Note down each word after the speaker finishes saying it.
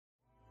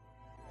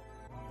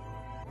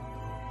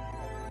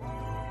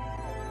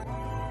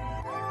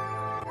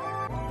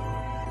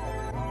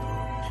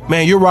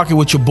Man, you're rocking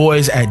with your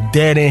boys at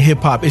Dead End Hip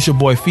Hop. It's your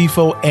boy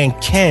FIFO and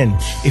Ken.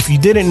 If you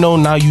didn't know,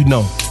 now you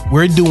know.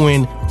 We're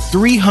doing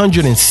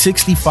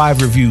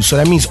 365 reviews. So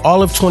that means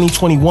all of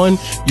 2021,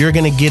 you're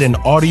going to get an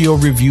audio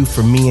review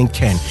from me and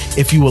Ken.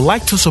 If you would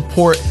like to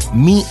support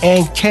me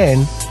and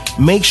Ken,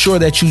 make sure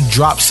that you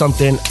drop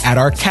something at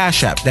our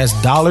Cash App. That's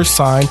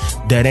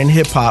 $ Dead End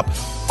Hip Hop.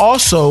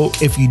 Also,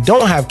 if you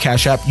don't have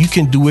Cash App, you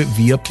can do it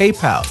via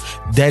PayPal,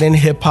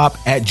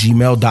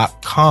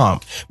 deadendhiphop@gmail.com.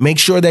 Make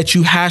sure that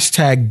you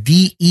hashtag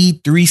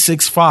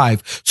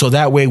DE365 so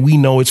that way we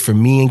know it's for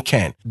me and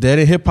Ken. Dead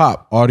End Hip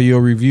Hop audio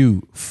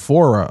review,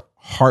 Phora,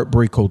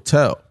 Heartbreak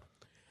Hotel.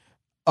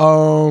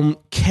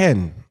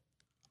 Ken,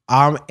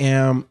 I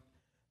am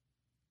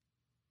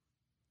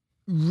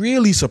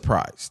really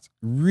surprised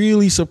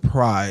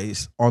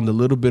on the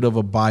little bit of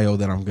a bio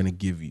that I'm going to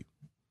give you.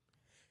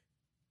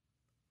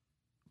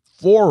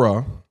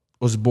 Phora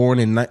was born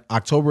in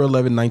October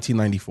 11,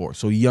 1994,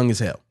 so young as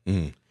hell,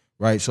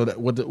 right? So that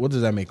what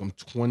does that make him?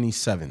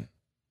 27,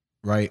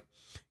 right?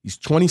 He's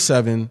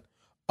 27.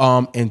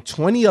 In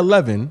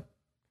 2011,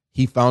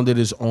 he founded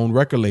his own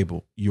record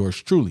label,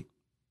 Yours Truly.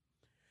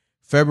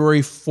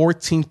 February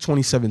 14,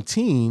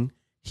 2017,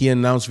 he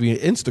announced via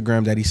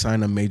Instagram that he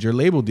signed a major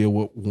label deal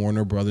with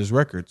Warner Brothers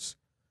Records.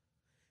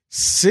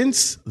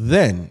 Since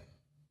then,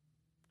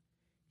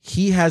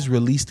 he has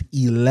released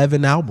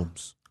 11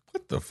 albums.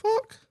 What the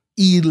fuck?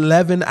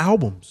 11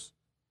 albums.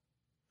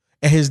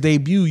 And his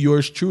debut,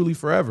 Yours Truly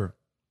Forever.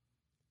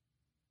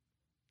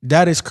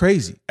 That is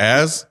crazy.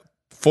 As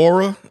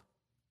Phora?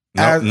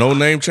 No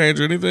name change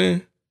or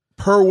anything?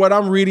 Per what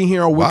I'm reading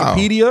here on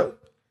Wikipedia,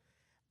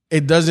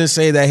 it doesn't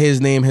say that his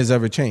name has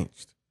ever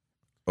changed.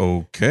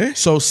 Okay.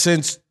 So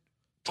since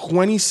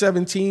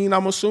 2017,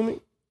 I'm assuming,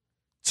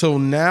 till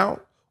now,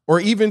 or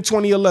even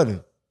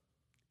 2011,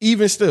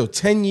 even still,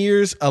 10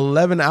 years,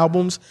 11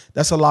 albums,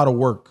 that's a lot of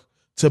work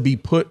to be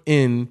put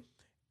in,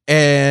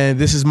 and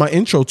this is my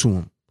intro to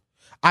him.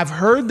 I've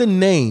heard the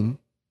name,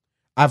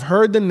 I've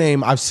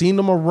seen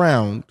them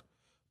around,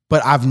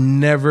 but I've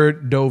never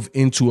dove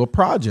into a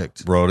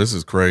project. Bro, this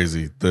is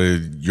crazy.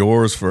 The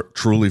Yours for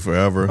Truly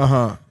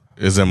Forever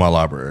is in my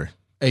library.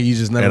 And you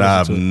just never and listened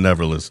I've to it.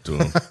 never listened to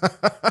him.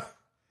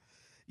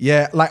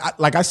 Yeah,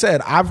 like I said,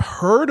 I've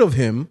heard of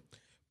him,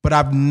 but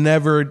I've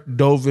never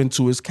dove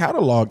into his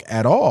catalog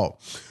at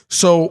all.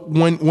 So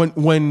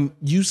when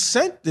you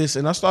sent this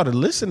and I started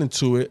listening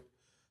to it,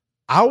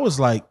 I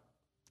was like,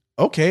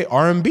 okay,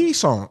 R&B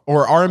song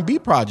or R&B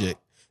project.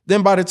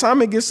 Then by the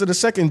time it gets to the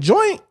second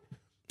joint,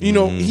 you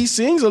know, he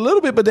sings a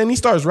little bit, but then he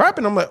starts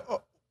rapping. I'm like,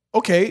 oh,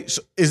 okay,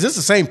 so is this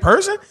the same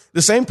person?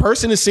 The same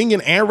person is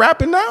singing and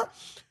rapping now?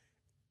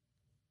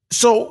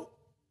 So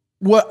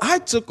what I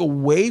took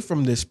away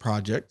from this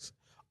project,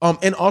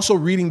 and also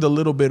reading the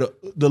little bit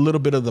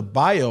of the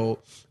bio,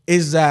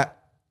 is that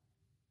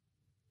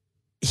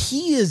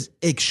he is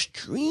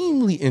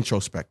extremely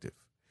introspective.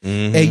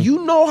 And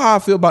you know how I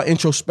feel about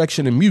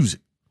introspection in music.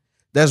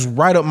 That's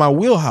right up my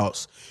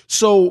wheelhouse.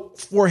 So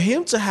for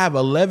him to have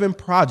 11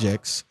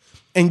 projects,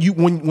 and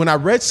when I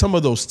read some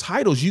of those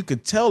titles, you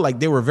could tell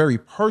like they were very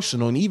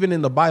personal. And even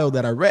in the bio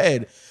that I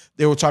read,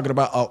 they were talking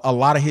about a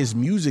lot of his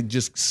music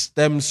just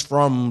stems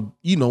from,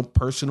 you know,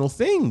 personal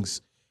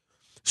things.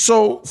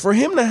 So for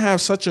him to have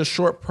such a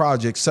short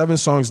project, 7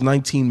 songs,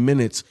 19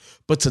 minutes,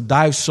 but to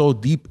dive so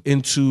deep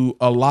into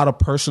a lot of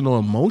personal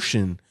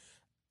emotion,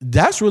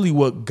 that's really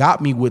what got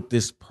me with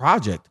this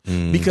project,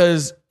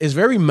 because it's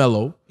very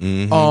mellow.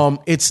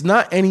 It's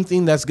not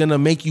anything that's going to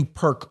make you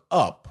perk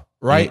up,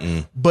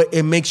 right? But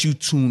it makes you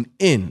tune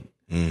in.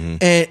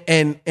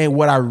 And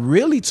what I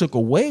really took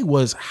away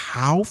was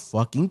how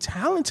fucking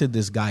talented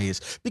this guy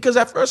is. Because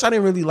at first I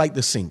didn't really like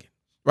the singing,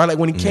 right? Like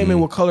when he came in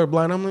with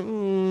Colorblind,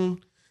 I'm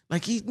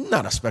like, he's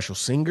not a special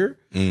singer.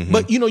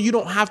 But, you know, you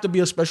don't have to be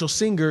a special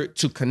singer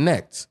to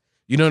connect.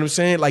 You know what I'm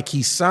saying? Like,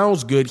 he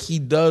sounds good. He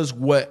does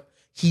what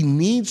he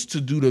needs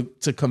to do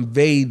to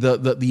convey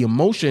the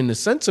emotion, the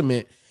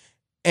sentiment.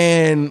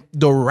 And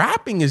the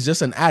rapping is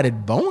just an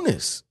added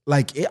bonus.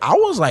 Like, I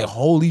was like,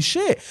 holy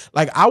shit.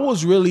 Like, I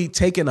was really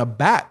taken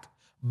aback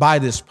by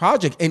this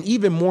project. And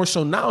even more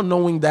so now,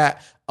 knowing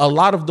that a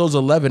lot of those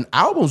 11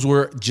 albums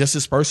were just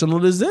as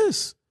personal as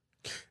this.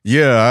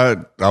 Yeah,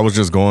 I was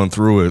just going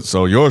through it.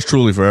 So Yours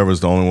Truly Forever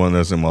is the only one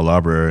that's in my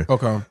library.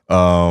 Okay.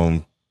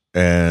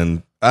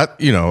 And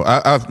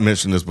I've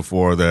mentioned this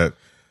before that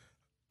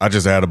I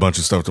just add a bunch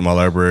of stuff to my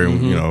library.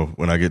 You know,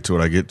 when I get to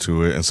it, I get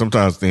to it. And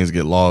sometimes things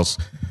get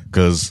lost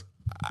because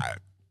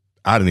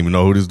I didn't even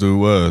know who this dude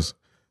was.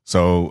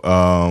 So,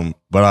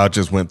 but I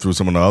just went through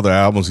some of the other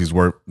albums. He's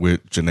worked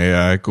with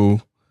Janae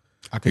Aiko.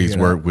 He's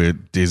worked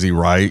with Dizzy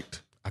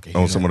Wright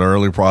on some of the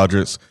early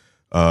projects.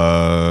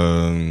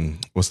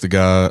 What's the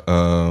guy?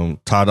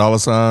 Ty Dolla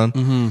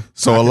 $ign.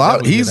 So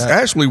he's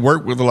actually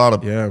worked with a lot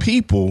of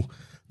people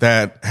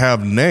that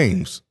have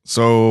names.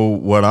 So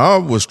what I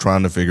was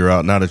trying to figure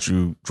out, now that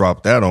you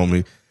dropped that on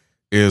me,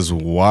 is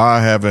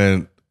why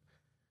haven't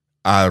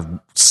I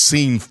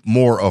seen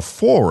more of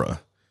Phora?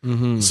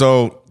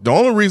 So the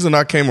only reason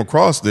I came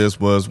across this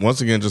was,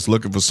 once again, just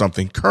looking for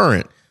something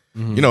current.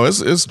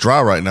 It's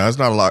dry right now. It's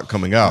not a lot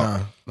coming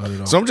out. Not at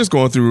all. So I'm just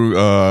going through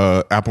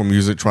Apple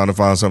Music trying to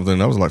find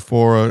something. I was like,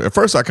 Phora. At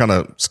first, I kind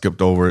of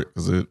skipped over it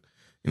because the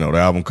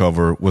album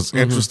cover was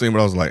interesting, but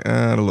I was like,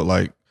 it looked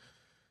like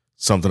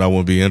something I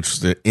wouldn't be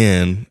interested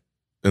in.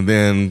 And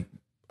then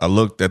I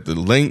looked at the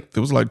length.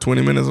 It was like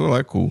 20 minutes. I was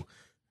like, cool.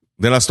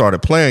 Then I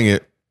started playing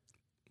it,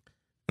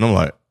 and I'm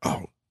like,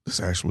 oh, this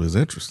actually is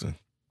interesting.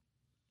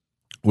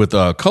 With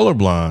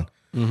Colorblind.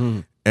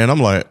 And I'm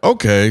like,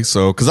 okay,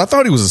 so, because I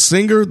thought he was a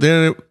singer.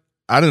 Then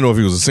I didn't know if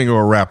he was a singer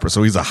or a rapper.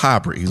 So he's a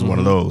hybrid. He's one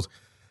of those.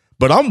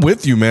 But I'm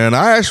with you, man.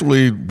 I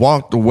actually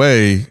walked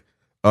away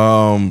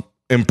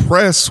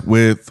impressed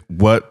with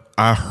what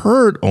I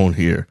heard on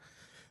here.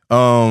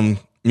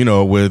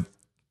 With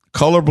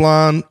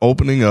Colorblind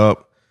opening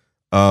up,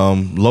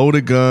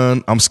 Loaded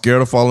Gun, I'm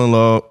Scared to Fall in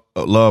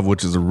Love,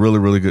 which is a really,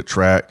 really good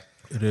track.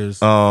 It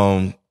is.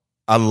 I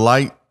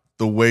like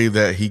the way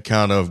that he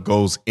kind of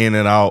goes in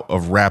and out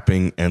of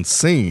rapping and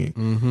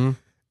singing.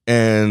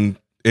 And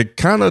it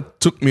kind of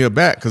took me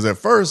aback because at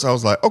first I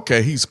was like,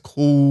 okay, he's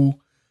cool,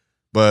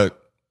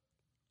 but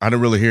I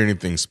didn't really hear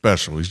anything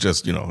special. He's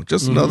just,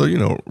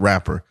 another,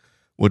 rapper,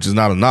 which is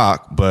not a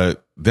knock.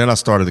 But then I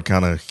started to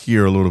kind of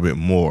hear a little bit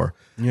more.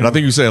 Yeah. And I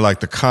think you said like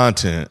the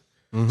content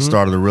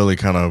started to really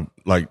kind of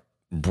like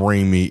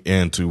bring me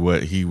into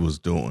what he was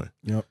doing.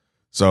 Yep.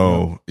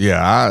 So,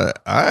 I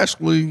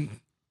actually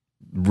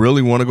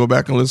really want to go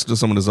back and listen to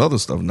some of this other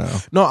stuff now.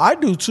 No, I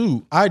do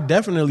too. I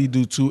definitely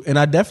do too. And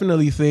I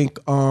definitely think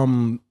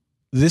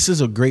this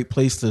is a great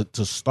place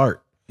to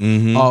start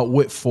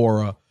with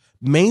Phora.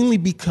 Mainly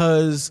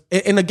because,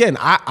 and again,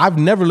 I've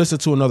never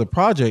listened to another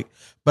project,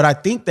 but I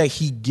think that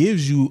he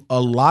gives you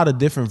a lot of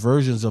different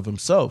versions of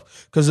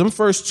himself. Because them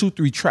first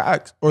 2-3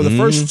 tracks, or the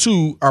first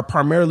two, are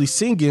primarily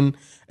singing,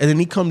 and then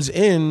he comes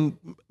in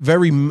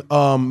very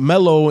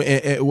mellow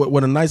and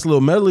with a nice little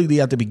melody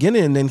at the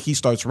beginning, and then he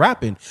starts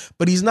rapping.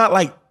 But he's not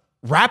like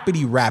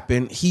rapidy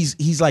rapping.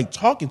 He's like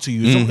talking to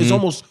you. It's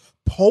almost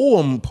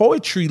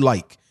poetry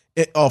like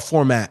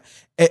format.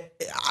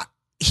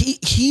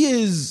 He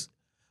is.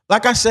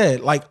 Like I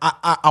said, like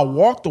I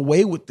walked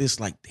away with this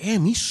like,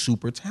 damn, he's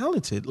super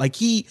talented. Like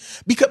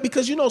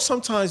because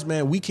sometimes,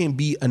 man, we can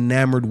be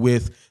enamored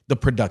with the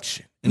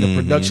production. And the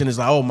production is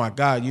like, oh my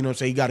God,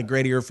 say he got a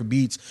great ear for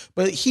beats,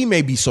 but he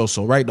may be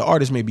so-so, right? The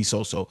artist may be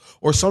so-so.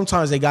 Or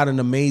sometimes they got an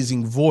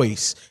amazing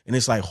voice and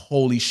it's like,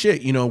 holy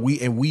shit,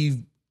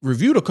 we've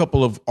reviewed a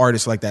couple of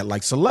artists like that,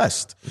 like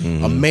Celeste.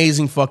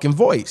 Amazing fucking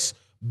voice.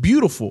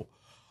 Beautiful.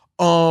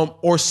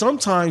 Or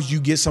sometimes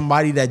you get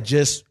somebody that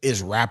just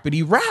is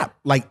rapidy rap,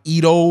 like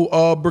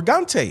Ito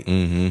Brigante. You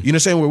know what I'm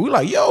saying? Where we're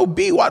like, yo,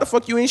 B, why the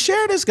fuck you ain't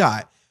share this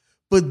guy?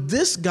 But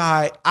this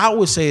guy, I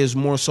would say, is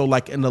more so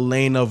like in the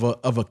lane of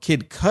a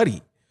Kid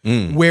Cudi,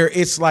 where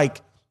it's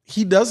like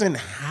he doesn't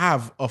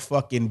have a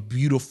fucking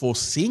beautiful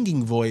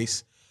singing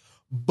voice,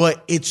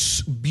 but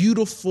it's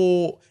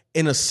beautiful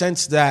in a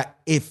sense that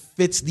it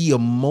fits the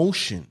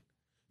emotion.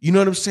 You know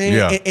what I'm saying?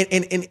 Yeah.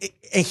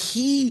 And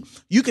he,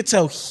 you could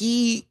tell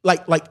he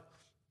like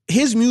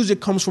his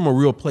music comes from a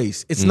real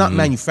place. It's not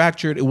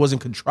manufactured. It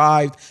wasn't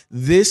contrived.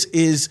 This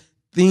is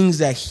things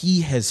that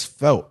he has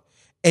felt.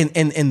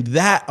 And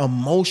that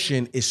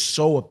emotion is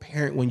so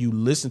apparent when you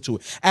listen to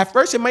it. At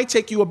first, it might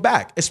take you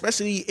aback,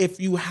 especially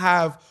if you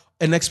have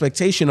an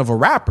expectation of a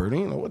rapper.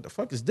 Then what the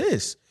fuck is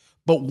this?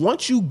 But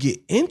once you get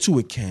into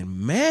it,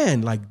 Ken,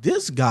 man, like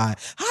this guy,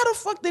 how the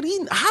fuck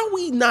how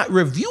we not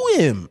review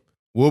him?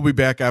 We'll be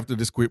back after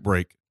this quick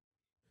break.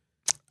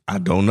 I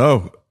don't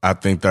know. I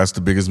think that's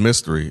the biggest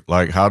mystery.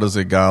 Like, how does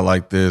a guy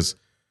like this,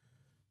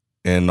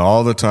 and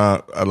all the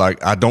time,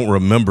 like, I don't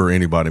remember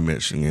anybody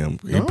mentioning him.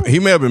 No. He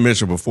may have been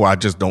mentioned before. I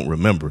just don't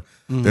remember.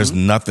 There's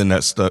nothing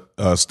that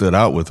stood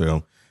out with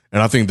him.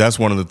 And I think that's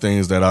one of the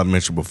things that I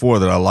mentioned before,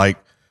 that I like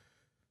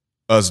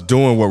us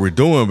doing what we're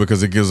doing,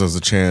 because it gives us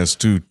a chance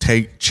to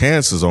take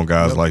chances on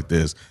guys like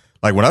this.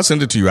 Like, when I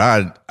sent it to you,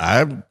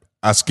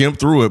 I skimmed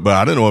through it, but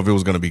I didn't know if it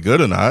was going to be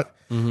good or not.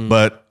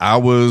 But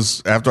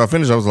after I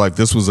finished, I was like,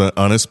 this was an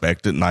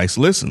unexpected, nice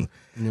listen.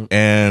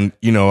 And,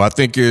 I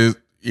think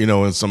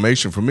in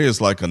summation for me,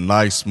 it's like a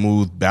nice,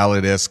 smooth,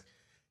 ballad-esque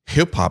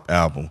hip-hop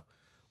album,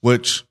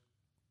 which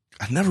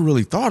I never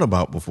really thought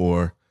about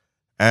before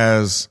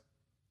as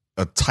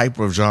a type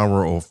of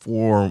genre or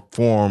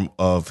form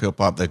of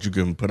hip-hop that you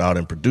can put out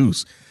and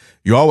produce.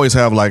 You always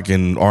have, like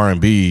in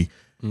R&B,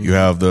 you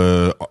have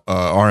the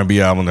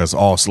R&B album that's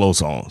all slow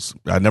songs.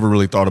 I never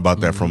really thought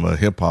about that from a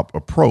hip-hop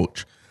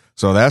approach.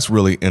 So that's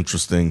really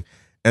interesting.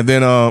 And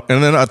then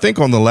I think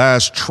on the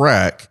last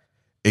track,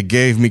 it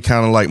gave me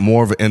kind of like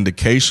more of an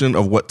indication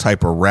of what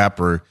type of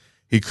rapper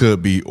he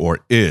could be or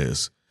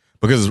is.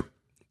 Because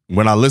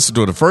when I listened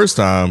to it the first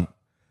time,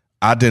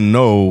 I didn't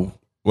know.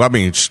 Well, I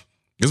mean, this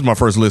is my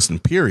first listen,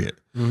 period.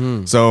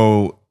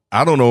 So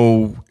I don't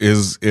know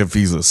if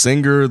he's a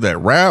singer that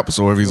raps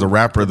or if he's a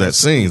rapper that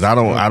sings. I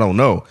don't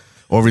know.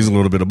 Or if he's a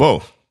little bit of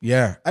both.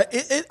 Yeah,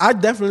 I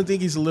definitely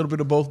think he's a little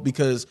bit of both,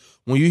 because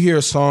when you hear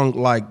a song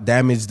like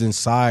Damaged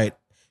Inside,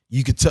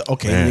 You could tell,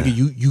 okay, Man.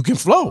 nigga, you can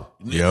flow.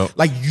 Yep.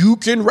 Like you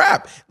can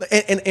rap.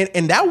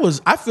 And that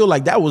was, I feel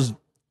like that was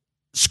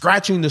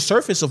scratching the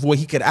surface of what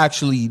he could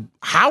actually,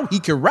 how he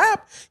could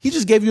rap. He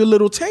just gave you a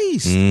little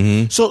taste.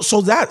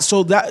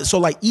 So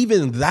like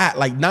even that,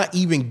 like not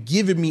even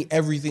giving me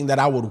everything that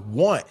I would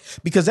want,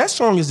 because that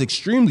song is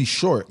extremely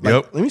short. Like,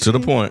 Yep. let me To the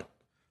see. point.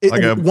 It,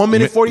 Like 1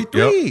 minute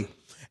 43. Yep.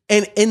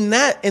 And in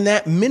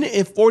that minute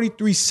and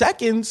 43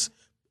 seconds,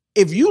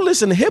 if you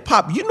listen to hip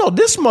hop, you know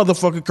this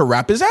motherfucker could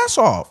rap his ass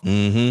off.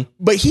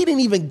 But he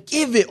didn't even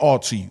give it all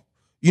to you.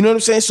 You know what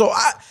I'm saying? So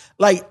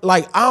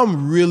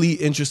I'm really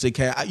interested,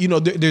 Ken. You know,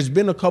 there's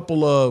been a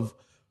couple of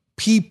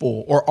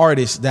people or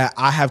artists that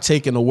I have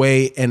taken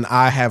away and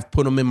I have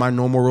put them in my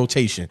normal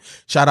rotation.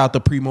 Shout out to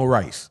Primo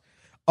Rice.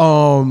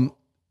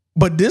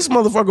 But this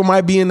motherfucker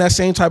might be in that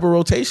same type of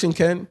rotation,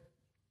 Ken.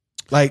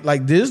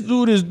 Like this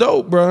dude is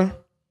dope, bro.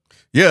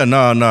 Yeah,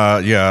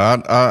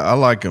 yeah, I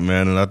like it,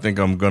 man, and I think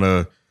I'm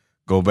gonna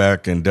go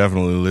back and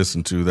definitely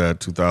listen to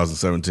that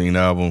 2017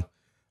 album.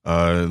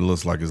 It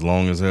looks like it's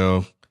long as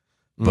hell,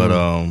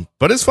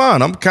 but it's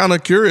fine. I'm kind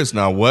of curious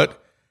now.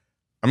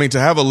 To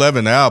have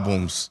 11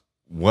 albums,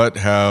 what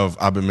have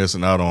I been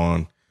missing out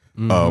on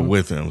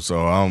with him?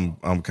 So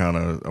I'm kind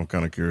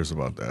of curious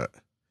about that.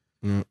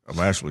 I'm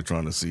actually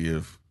trying to see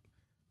if,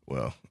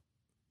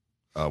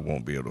 I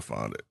won't be able to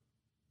find it.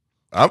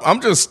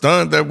 I'm just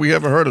stunned that we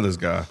haven't heard of this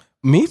guy.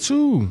 Me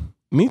too.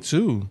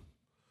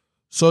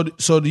 So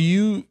do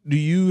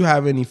you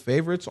have any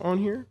favorites on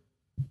here?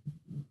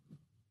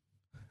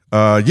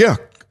 Yeah.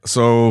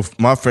 So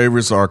my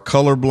favorites are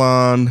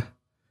Colorblind.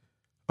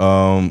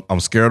 I'm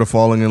Scared of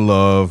Falling in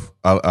Love.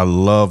 I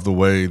love the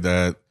way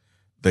that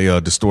they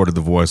distorted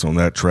the voice on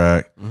that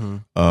track.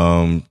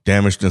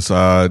 Damaged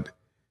Inside,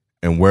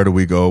 and Where Do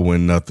We Go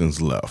When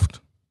Nothing's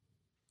Left.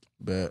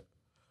 Bet.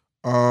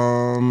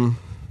 Let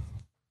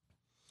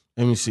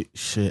me see.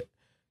 Shit.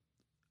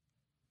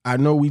 I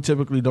know we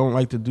typically don't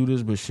like to do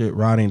this, but shit,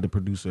 Rod ain't the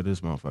producer of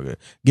this motherfucker.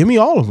 Give me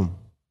all of them.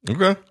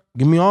 Okay.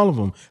 Give me all of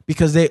them,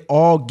 because they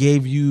all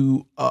gave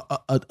you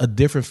a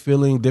different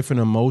feeling,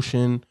 different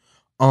emotion.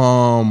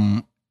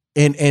 And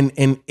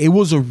it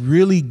was a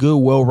really good,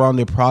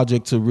 well-rounded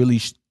project to really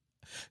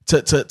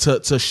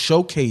to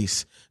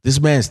showcase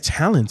this man's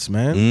talents,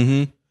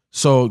 man.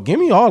 So give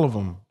me all of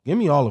them.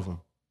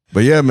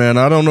 But yeah, man,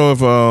 I don't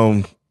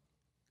know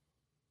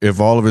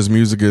if all of his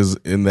music is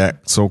in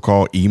that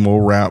so-called emo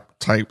rap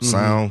type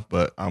sound,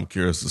 but I'm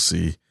curious to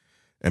see.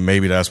 And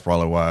maybe that's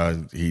probably why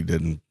he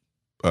didn't,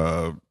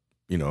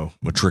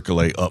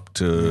 matriculate up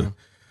to,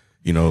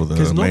 the mainstream.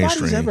 Because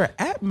nobody's ever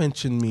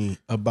mentioned me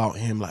about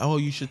him. Like, oh,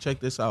 you should check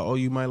this out. Oh,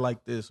 you might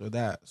like this or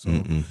that.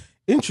 So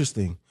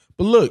interesting.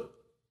 But look,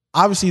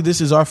 obviously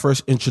this is our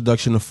first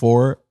introduction to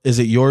Phora. Is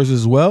it yours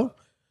as well?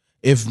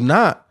 If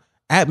not,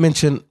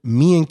 mention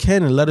me and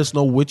Ken and let us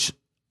know which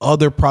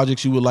other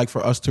projects you would like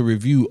for us to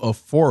review of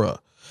Phora.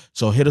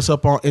 So hit us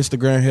up on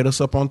Instagram, hit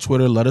us up on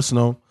Twitter, let us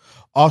know.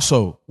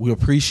 Also, we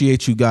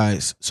appreciate you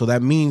guys. So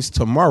that means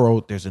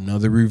tomorrow there's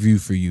another review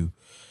for you.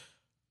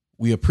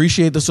 We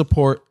appreciate the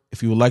support.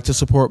 If you would like to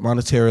support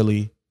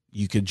monetarily,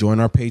 you could join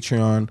our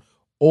Patreon,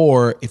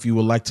 or if you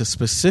would like to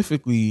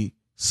specifically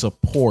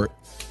support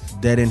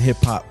Dead End Hip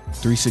Hop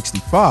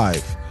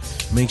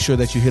 365, make sure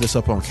that you hit us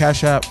up on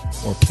Cash App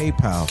or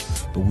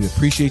PayPal. But we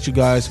appreciate you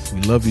guys.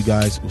 We love you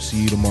guys. We'll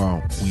see you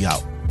tomorrow. We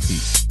out.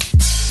 Peace.